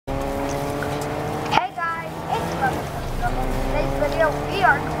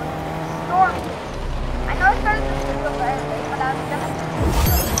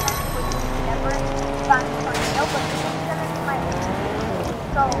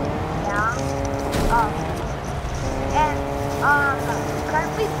Yeah. And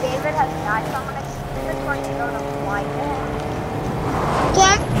currently David has died, so I'm gonna use the tornado to fly him.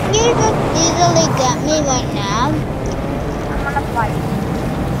 Can't you just easily get me right now? I'm gonna fly him.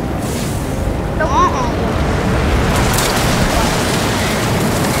 So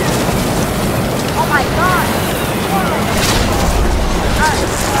oh my god! Whoa.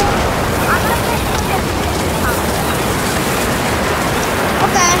 Alright, I'm gonna get to this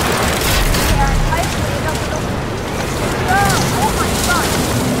Okay. yeah, I played a little. Oh my god!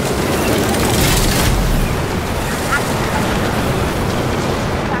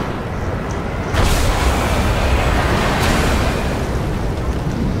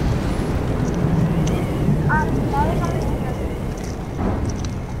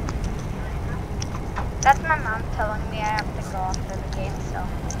 That's my mom telling me I have to go after the game, so.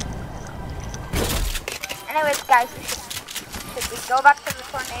 Anyways, guys, should we go back to the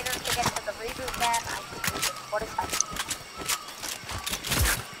tornado to get to the reboot then? I can do this. What is happening?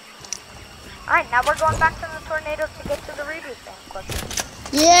 Alright, now we're going back to the tornado to get to the reboot thing quicker.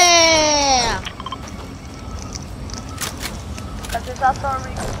 Yeah. Because there's also a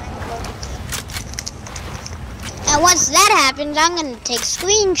reboot thing close. And once that happens, I'm gonna take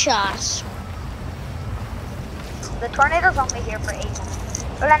screenshots. The tornado's only here for 8 minutes.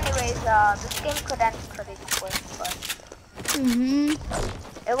 But anyways, this game could end pretty quick, but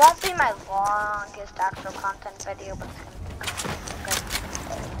it won't be my longest actual content video, but it's gonna be good.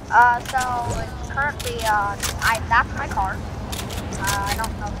 So it's currently that's my car. I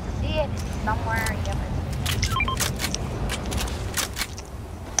don't know if you see it, it's somewhere.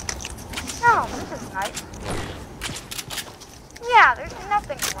 Oh, this is nice. Yeah, there's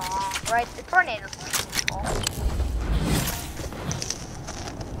nothing wrong, right? The tornado's cool.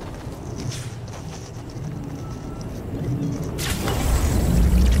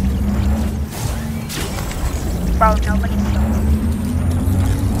 Bro, nobody's going.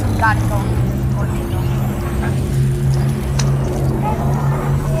 Gotta go into this tornado.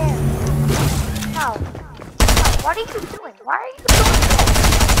 No. What are you doing? Why are you doing this?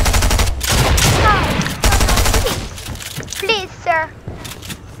 No, please. Please, sir.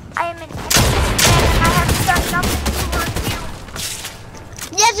 I am an innocent man and I have done nothing towards you.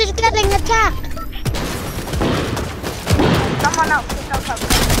 Yes, it's getting attacked. Someone else knows how to do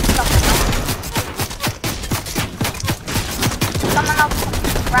Someone else can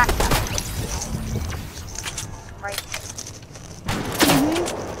rat that. Right.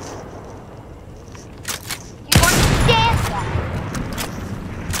 You understand that?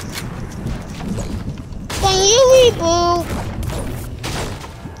 Can you reboot?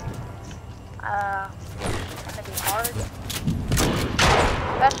 It's gonna be hard.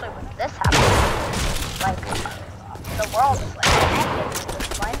 Especially with this happening. Like, the world is like ending at this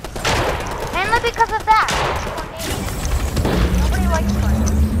point. Mainly because of that. Nobody likes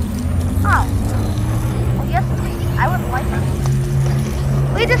tornadoes. Oh. Well, yes, please. I would like it.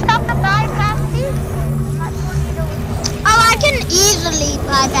 We just have to bypass these. Not tornadoes. Oh, I can easily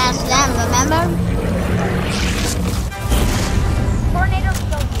bypass them, remember? Tornado's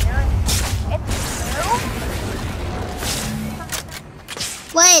still here. It's new.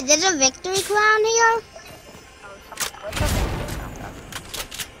 Wait, there's a victory crown here? Oh, someone with a victory crown.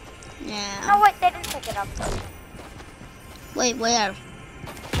 Yeah. No, wait, they didn't pick it up. Wait, where?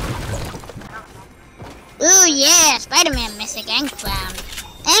 I don't know. Ooh, yeah, Spider-Man missing and crown.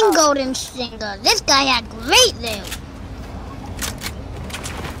 And golden stinger. This guy had great loot.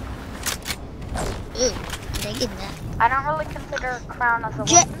 Ooh, I'm taking that. I don't really consider a crown as a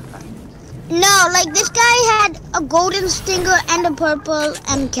weapon. No, like this guy had a golden stinger and a purple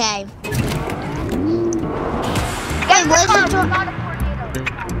MK. Wait, where's the tornado?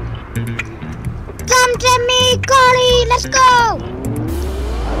 Come to me, Carly, let's go!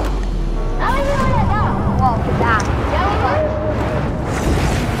 Whoa, that.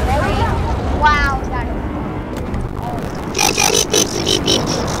 Wow, that is.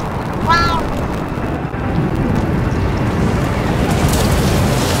 Wow.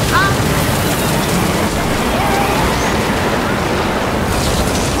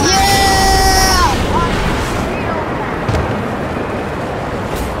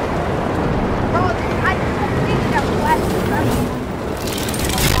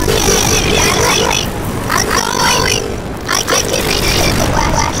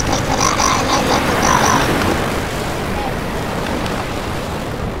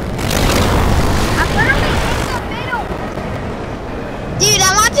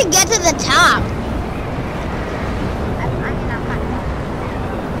 To get to the top.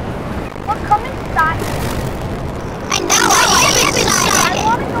 Well, come inside. I know, I am inside. I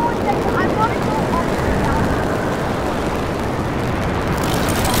want to go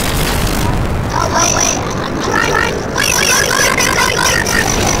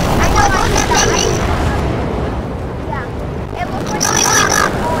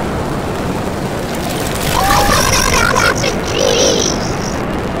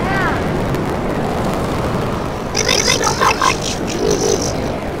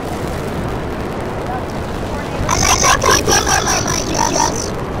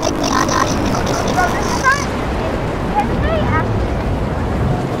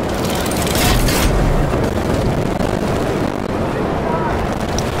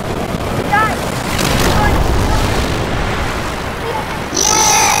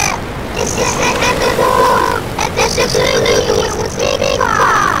And this is Lulu with Big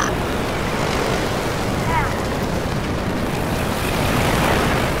Pop.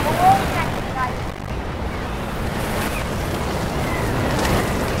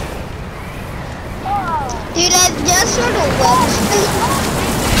 Dude, I just sort of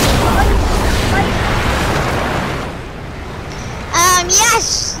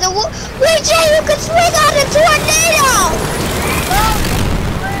yes, wait, Jay, you can swing on a tornado!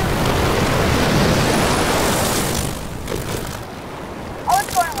 Oh,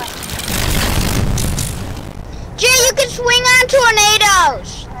 it's going away. Jay, you can swing on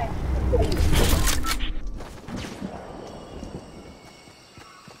tornadoes!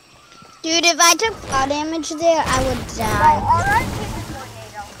 Dude, if I took fall damage there, I would die. Well, alright, keep the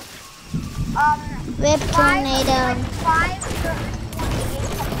tornado. Rip tornado. 5 to 28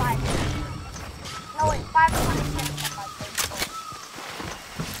 to 5. No, wait, 5 to 26 to 5.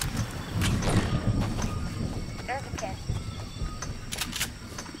 There's a kid.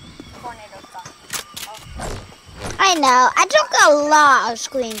 Tornado's gone. Oh. I know. I took a lot of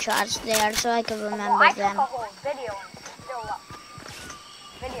screenshots there so I could remember Well, I them. took a whole video and it's still up.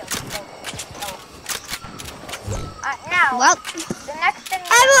 Video still up. Now, Well, the next thing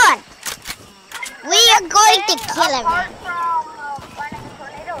everyone, we are going to kill apart everyone. from finding a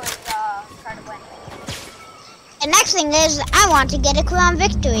tornado is try to win. The next thing is I want to get a crown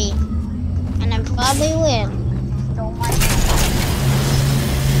victory, and I probably will. Stole my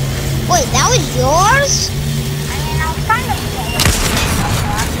Wait, that was yours? I mean, I was kind of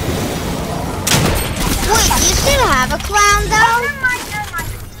Wait, you still have a crown though? Never mind.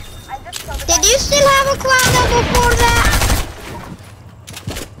 I just killed the Did guy. you still have a crown though before that?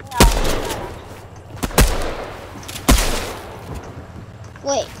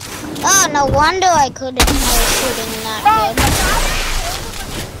 Wait. Oh, no wonder I couldn't. I was shooting not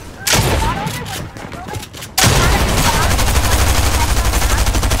good.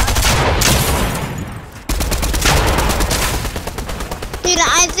 Dude,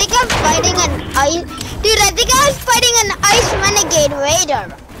 I think I'm fighting an ice. Dude, I think I was fighting an ice renegade raider.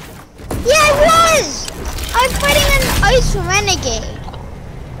 Yeah, I was. I'm fighting an ice renegade.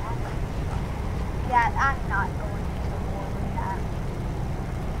 Yeah, I'm not going to war with that.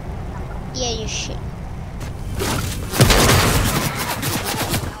 Yeah, you should.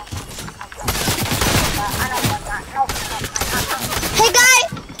 I don't want that. No.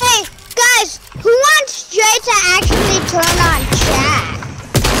 Hey guys, who wants Jay to actually turn on chat?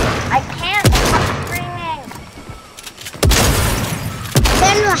 I can't. I'm streaming.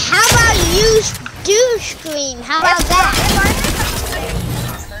 Then how about you do scream? How about that?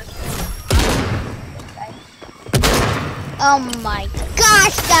 Oh my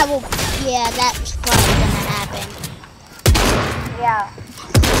gosh, that will, yeah, that's probably gonna happen. Yeah.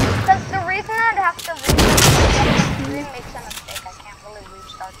 Because the reason I'd have to restart stream makes a mistake. I can't really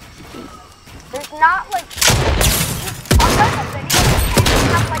restart the stream. There's not like, unless a video can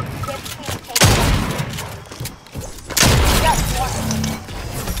have like 15 takes. Just one.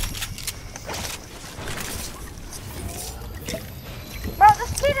 Bro,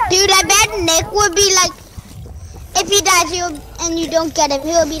 this kid has Dude, I bet Nick would be like, if he dies and you don't get him,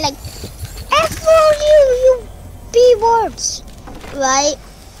 he'll be like, F you B-words, right?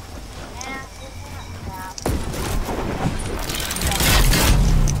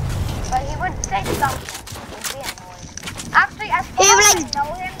 But he would say something. He would be annoyed. Actually, as far He would as I like- know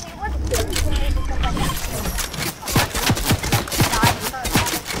him, he was good to me because I got died for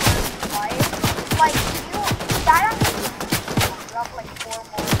life. Like, you died on the drop like 4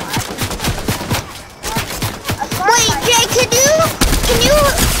 more times. As far as Wait, I Jay,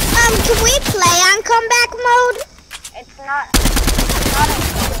 can we play on comeback mode? it's not a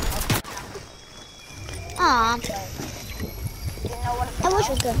Aw, do you know what it's I wish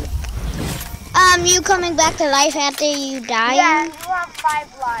we about? could. You coming back to life after you die? Yeah, you have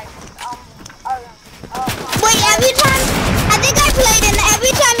 5 lives. Wait, every time, I think I played and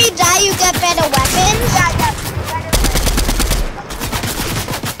every time you die you get better weapons? yeah, better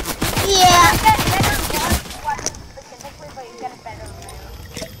Yeah. You get better weapons specifically, but you get a better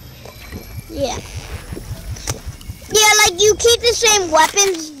rare. Yeah. Yeah, like you keep the same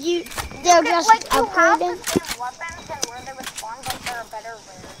weapons, they're just Like, you have upgraded. the same weapons and where they would spawn, but they're a better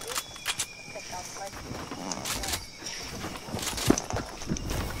rarity. Pick up, like,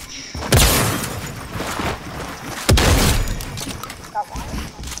 got one.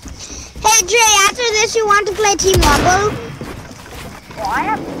 Hey Jay, after this you want to play Team Rumble? Well, I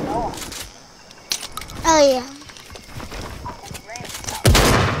have to go. Oh yeah.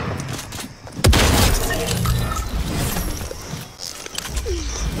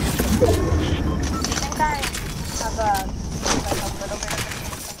 like a little bit of a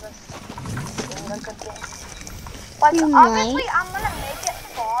chance of this being a good game. Like, You obviously, might. I'm gonna make it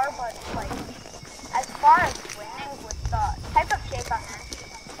far, but like, as far as winning with the type of shape I'm in,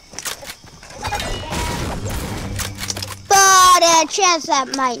 it's like a game. But a chance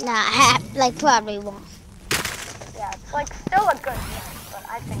that might not happen, like probably won't. Yeah, it's like still a good game, but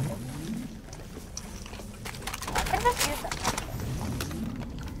I think it's. I can just use it.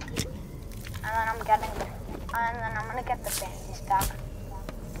 And then I'm getting the, and then I'm gonna get the bandies back.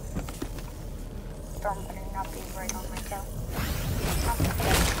 Storm better not be right on my tail.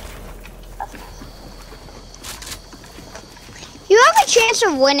 That's nice. You have a chance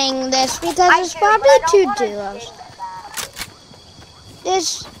of winning this because it's probably two duos.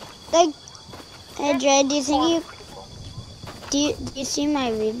 There's like, hey Jay, do you think do you see my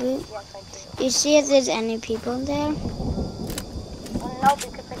reboot? Yes, I do. Do you see if there's any people there? Well, no,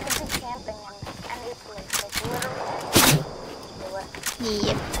 because I could be camping in any place. Like, literally, do it.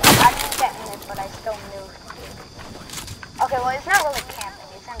 Yep. I didn't get in it, but I still knew. Okay, well, it's not really camping.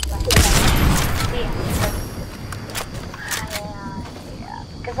 It's in yeah,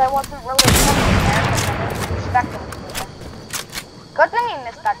 because I wasn't really camping there because I didn't expect him to be there. Good thing he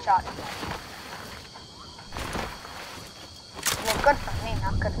missed that shot. Well, good for me,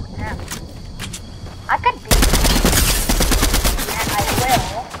 not good for him. I could beat him. And I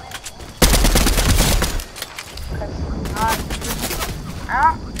will. Because,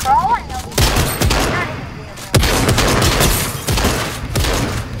 for all I know, he's not even being real.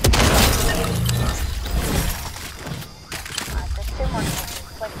 There's two more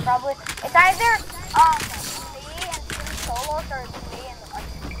things. Like, probably, it's either, me and two solos, or it's me and the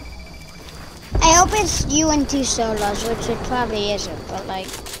I hope it's you and two solos, which it probably isn't, but like,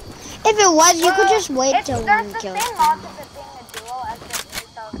 if it was, you could just wait till one kills. There's the same odds of it being a duo as it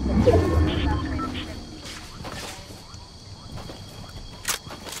is of the duo.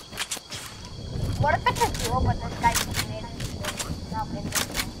 What if it's a duo, but this guy just made it? No, okay,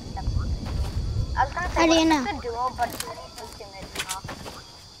 I was gonna say, How do you what know? if it's a duo, but his teammates not?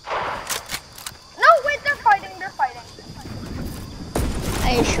 No, wait, they're fighting.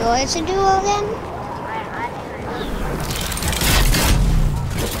 Are you sure it's a duo then?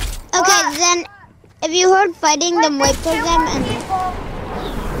 Okay, then if you heard fighting, then wait for them and.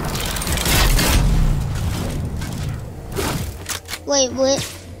 Wait,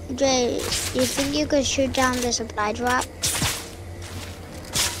 Jay, you think you could shoot down the supply drop?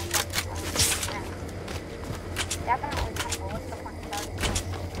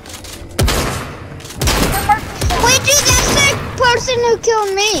 Wait, dude, that's the person who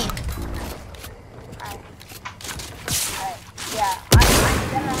killed me. Yeah, I'm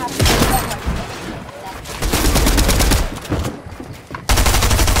gonna have to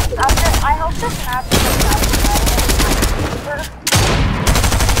I hope this map is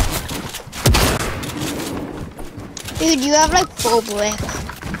Dude, you have like full brick.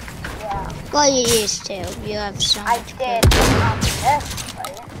 yeah. Well, you used to. You have so I much did brick. this,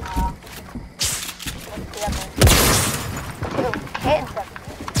 right? What's the other? Two kids.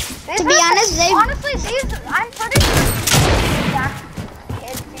 To be honest, they. Honestly, these, I'm pretty sure these exact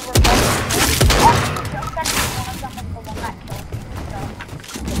kids you were both just said one of them was the one that killed me, so.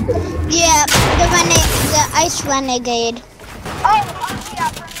 Yeah, the ice renegade. Oh, yeah,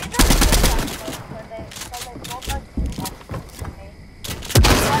 for me, they're both like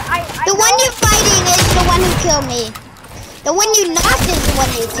The one you're fighting is the one who killed me. The one you knocked is the one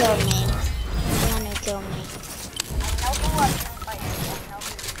who killed me. The one who killed me. I know who I'm fighting. I know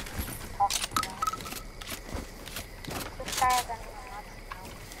who's talking about. This guy has anyone else?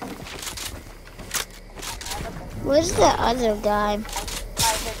 Where's the other guy? My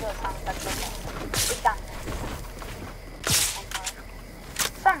visual sounds like okay. It's down there.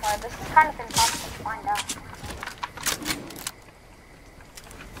 Somewhere. This is kind of impossible to find out.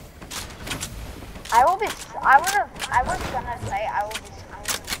 I was gonna say I will be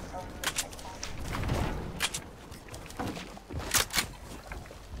silent until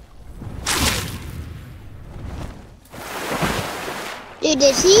Dude,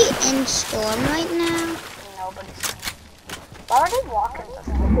 is he in storm right now? nobody's seen. Why are they walking this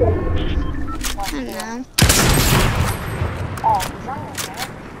way? I don't know. Oh, he's under there.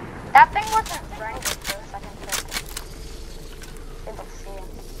 That thing wasn't friendly for a second. Able to see him.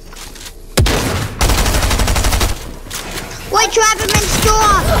 Wait, trap him in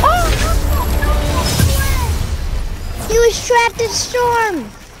storm! Oh, no, He was trapped in storm!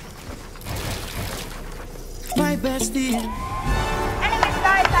 My bestie. Anyways,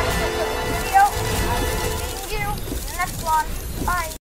 guys, that's it for this video. I'll see you in the next one. Bye.